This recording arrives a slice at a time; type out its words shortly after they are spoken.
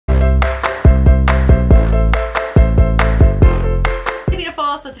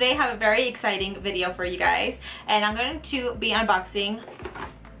today I have a very exciting video for you guys, and I'm going to be unboxing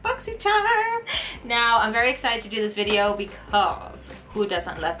BOXYCHARM. Now, I'm very excited to do this video because who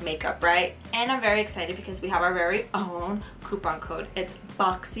doesn't love makeup, right? And I'm very excited because we have our very own coupon code. It's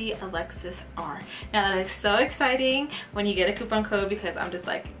BOXYAlexisR. Now that is so exciting when you get a coupon code because I'm just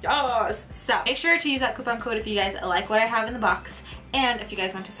like, yes! So make sure to use that coupon code if you guys like what I have in the box and if you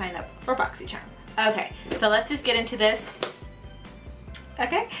guys want to sign up for BOXYCHARM. Okay, so let's just get into this.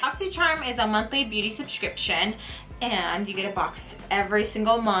 Okay, BOXYCHARM is a monthly beauty subscription and you get a box every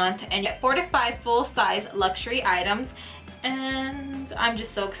single month and you get 4 to 5 full-size luxury items, and I'm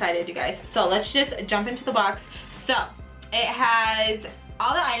just so excited, you guys. So let's just jump into the box. So it has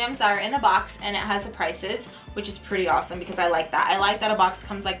all the items that are in the box and it has the prices, which is pretty awesome because I like that. I like that a box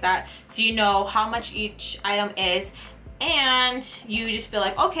comes like that so you know how much each item is and you just feel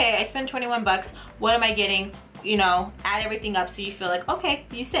like, okay, I spent 21 bucks, what am I getting? You know, add everything up so you feel like, okay,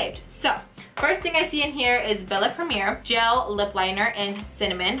 you saved. So first thing I see in here is Bella Premier Gel Lip Liner in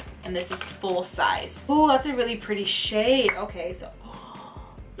Cinnamon, and this is full size. Oh, that's a really pretty shade. Okay, so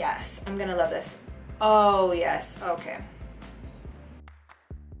yes, I'm gonna love this. Oh yes, okay.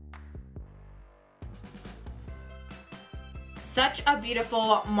 Such a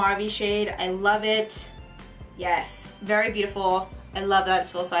beautiful mauve shade. I love it. Yes, very beautiful. I love that it's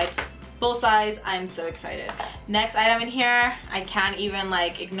full size. Full size, I'm so excited. Next item in here, I can't even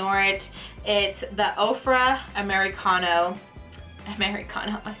like ignore it. It's the Ofra Americano.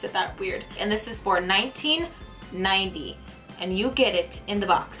 I said that weird. And this is for $19.90 and you get it in the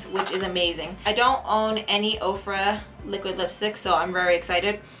box, which is amazing. I don't own any Ofra liquid lipstick, so I'm very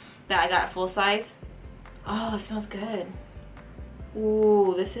excited that I got full size. Oh, it smells good.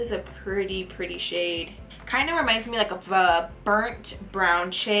 Ooh, this is a pretty shade. Kind of reminds me like of a burnt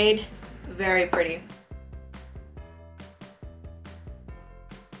brown shade. Very pretty.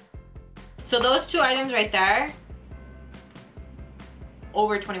 So those two items right there,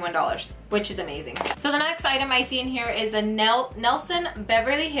 over $21, which is amazing. So the next item I see in here is the Nelson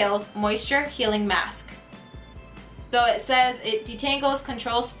Beverly Hills Moisture Healing Mask. So it says it detangles,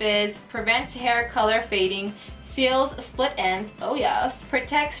 controls fizz, prevents hair color fading, seals split ends, oh yes,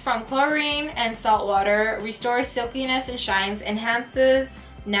 protects from chlorine and salt water, restores silkiness and shines, enhances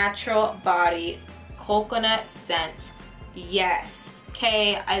natural body coconut scent. Yes,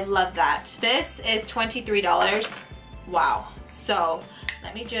 okay, I love that. This is $23. Wow. So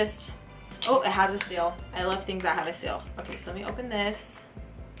let me just, oh, it has a seal. I love things that have a seal. Okay, so let me open this.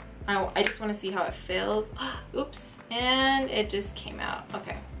 I just want to see how it feels. Oops, and it just came out.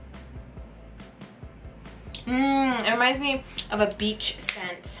 Okay. It reminds me of a beach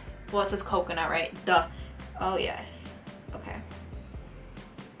scent. Well, it says coconut, right? Duh. Oh yes. Okay.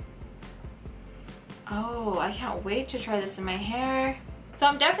 Oh, I can't wait to try this in my hair. So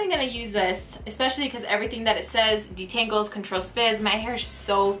I'm definitely gonna use this, especially because everything that it says detangles, controls fizz. My hair is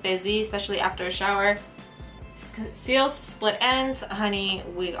so fizzy, especially after a shower. Seals split ends. Honey,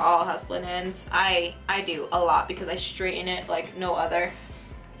 we all have split ends. I do a lot because I straighten it like no other.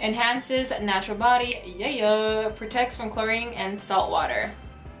 Enhances natural body. Yeah. Protects from chlorine and salt water.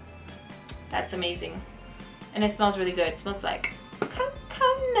 That's amazing. And it smells really good. It smells like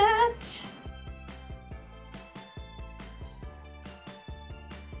coconut.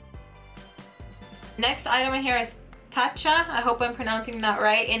 Next item in here is Tatcha. I hope I'm pronouncing that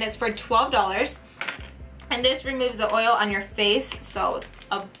right. And it's for $12. And this removes the oil on your face. So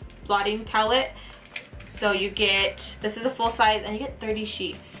a blotting towelette. So you get, this is a full size and you get 30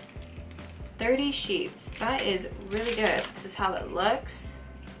 sheets. 30 sheets. That is really good. This is how it looks.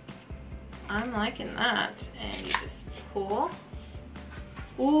 I'm liking that. And you just pull.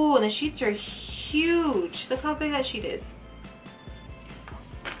 Ooh, and the sheets are huge. Look how big that sheet is.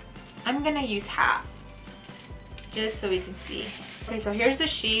 I'm gonna use half just so we can see. Okay, so here's the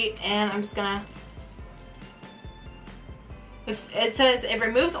sheet and I'm just gonna, it says it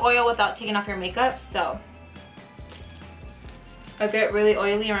removes oil without taking off your makeup, so I get really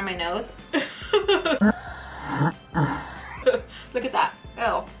oily around my nose. Look at that.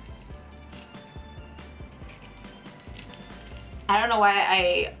 Ew. I don't know why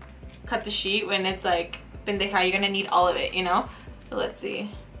I cut the sheet when it's like, pendeja, you're gonna need all of it, you know? So let's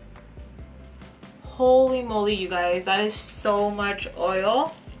see. Holy moly, you guys, that is so much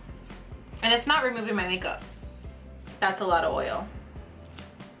oil. And it's not removing my makeup. That's a lot of oil.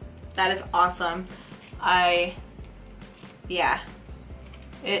 That is awesome. Yeah,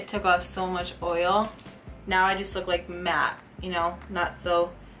 it took off so much oil. Now I just look like matte, you know, not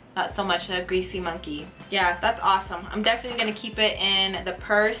so much a greasy monkey. Yeah, that's awesome. I'm definitely gonna keep it in the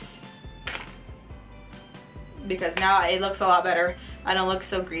purse because now it looks a lot better I don't look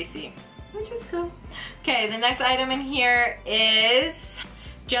so greasy, which is cool. Okay, the next item in here is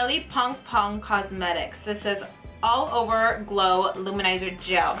Jelly Pong Pong Cosmetics. This says All Over Glow Luminizer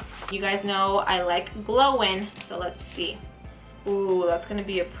Gel. You guys know I like glowing, so let's see. Ooh, that's gonna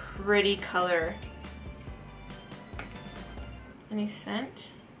be a pretty color. Any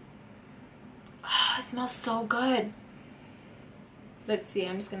scent? Oh, it smells so good. Let's see,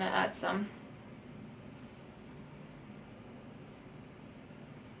 I'm just gonna add some.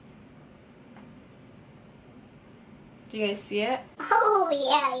 Do you guys see it? Oh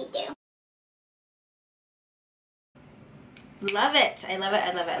yeah, you do. Love it. I love it.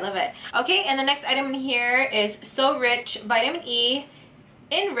 I love it. I love it. Okay, and the next item in here is So Rich Vitamin E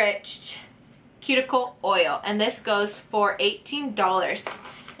Enriched Cuticle Oil. And this goes for $18.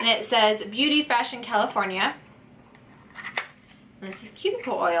 And it says Beauty Fashion California. And this is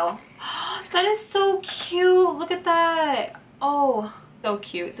cuticle oil. That is so cute. Look at that. Oh, so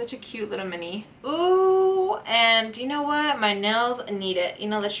cute. Such a cute little mini. Ooh, and you know what? My nails need it. You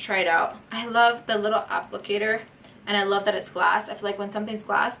know, let's try it out. I love the little applicator. And I love that it's glass. I feel like when something's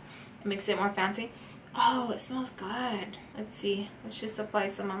glass, it makes it more fancy. Oh, it smells good. Let's see. Let's just apply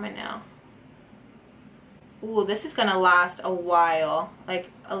some on my nail. Ooh, this is gonna last a while. Like,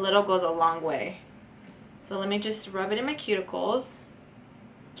 a little goes a long way. So let me just rub it in my cuticles.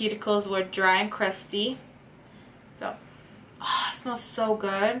 Cuticles were dry and crusty. So, oh, it smells so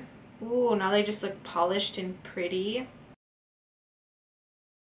good. Ooh, now they just look polished and pretty.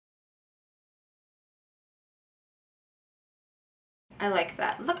 I like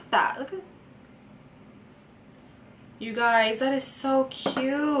that. Look at that. Look at, you guys, that is so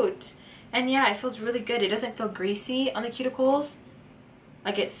cute. And yeah, it feels really good. It doesn't feel greasy on the cuticles.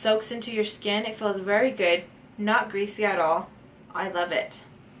 Like, it soaks into your skin. It feels very good. Not greasy at all. I love it.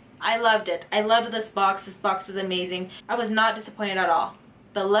 I loved it. I loved this box. This box was amazing. I was not disappointed at all.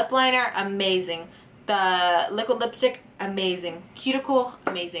 The lip liner, amazing. The liquid lipstick, amazing. Cuticle,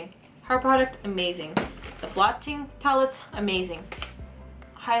 amazing. Hair product, amazing. The blotting palettes, amazing.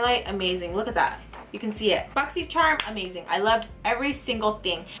 Highlight, amazing. Look at that. You can see it. BOXYCHARM, amazing. I loved every single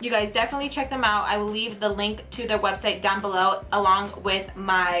thing. You guys definitely check them out. I will leave the link to their website down below along with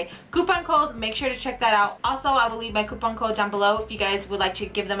my coupon code. Make sure to check that out. Also, I will leave my coupon code down below if you guys would like to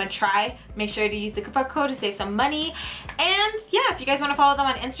give them a try. Make sure to use the coupon code to save some money. And yeah, if you guys want to follow them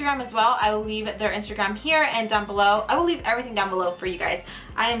on Instagram as well, I will leave their Instagram here and down below. I will leave everything down below for you guys.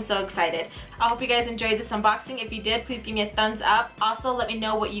 I am so excited. I hope you guys enjoyed this unboxing. If you did, please give me a thumbs up. Also, let me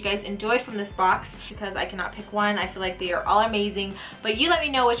know what you guys enjoyed from this box because I cannot pick one. I feel like they are all amazing, but you let me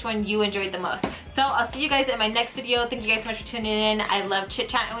know which one you enjoyed the most. So I'll see you guys in my next video. Thank you guys so much for tuning in. I love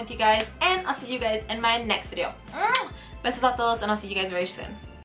chit-chatting with you guys, and I'll see you guys in my next video. Besos a todos, and I'll see you guys very soon.